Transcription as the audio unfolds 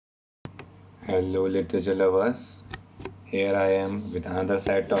Hello literature lovers, here I am with another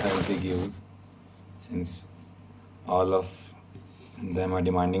set of MCQs since all of them are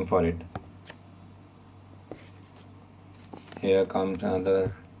demanding for it. Here comes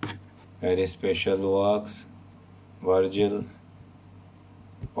another very special works, Virgil,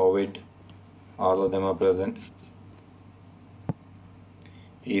 Ovid, all of them are present.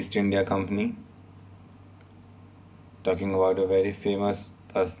 East India Company, talking about a very famous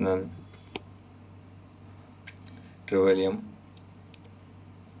personal Trevelyan.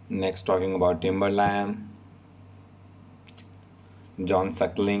 Next, talking about Timberland, John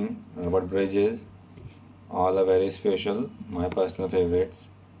Suckling, Robert Bridges, all are very special, my personal favorites.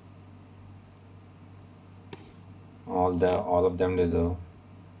 All of them deserve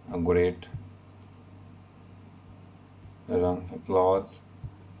a great round of applause.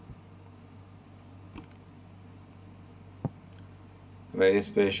 Very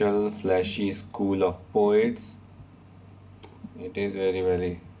special, flashy school of poets. It is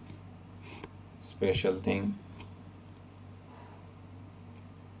very special thing.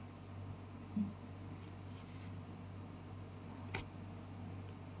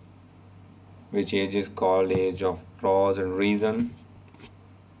 Which age is called age of prose and reason.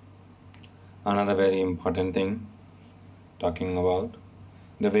 Another very important thing, talking about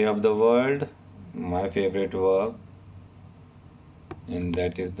The Way of the World, my favorite work, and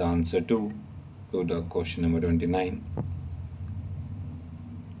that is the answer to the question number 29.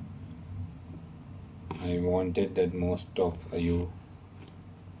 I wanted that most of you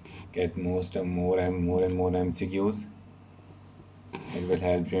get more MCQs. It will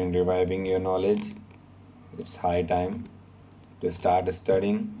help you in reviving your knowledge. It's high time to start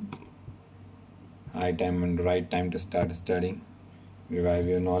studying. High time and right time to start studying. Revive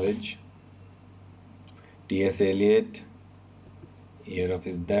your knowledge. T.S. Eliot, Year of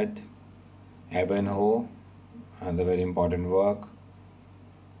His Death. Ivanhoe, another very important work.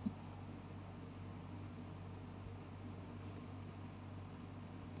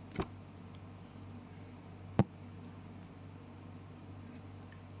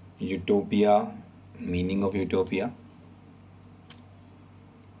 Utopia, meaning of utopia.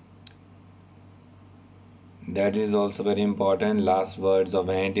 That is also very important. Last words of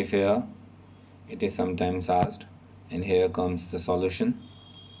Vanity Fair. It is sometimes asked, and here comes the solution.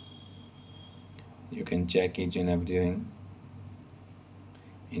 You can check each and everything.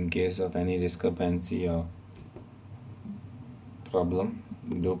 In case of any discrepancy or problem,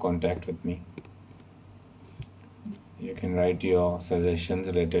 do contact with me. You can write your suggestions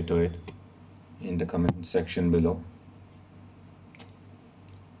related to it in the comment section below.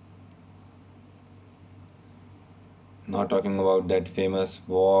 Now talking about that famous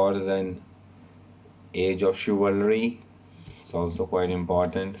wars and age of chivalry, it's also quite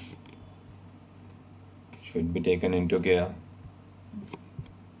important. Should be taken into care.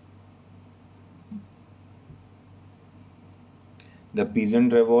 The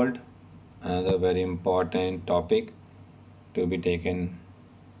peasant revolt, another very important topic to be taken.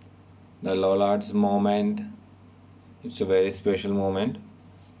 The Lollards movement, it's a very special moment,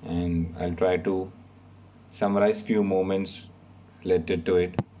 and I'll try to summarize few moments related to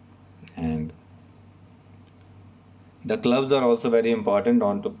it. And the clubs are also very important.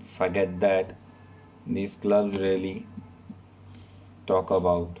 Don't forget that these clubs really talk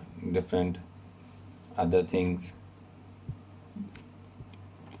about different other things.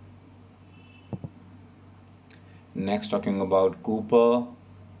 Next, talking about Cooper,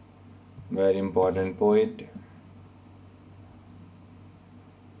 very important poet.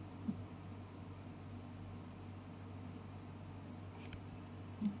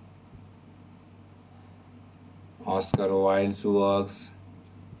 Oscar Wilde's works,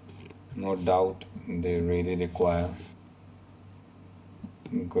 no doubt they really require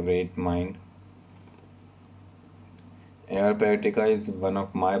great mind. Air Poetica is one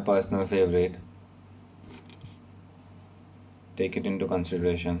of my personal favorite. Take it into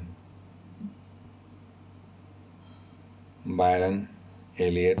consideration. Byron,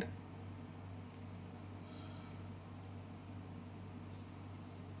 Eliot.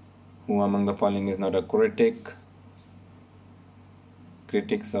 Who among the following is not a critic?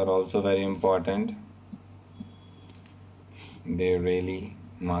 Critics are also very important. They really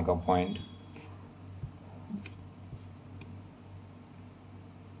mark a point.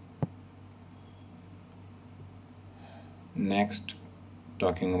 Next,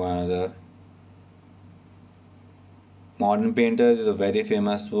 talking about the Modern Painters is a very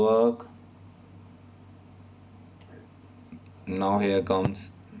famous work. Now here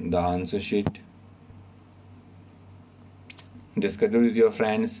comes the answer sheet. Discuss it with your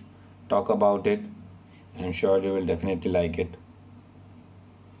friends. talk about it. I'm sure you will definitely like it.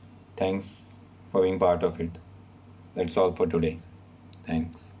 Thanks for being part of it. That's all for today.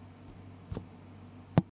 Thanks.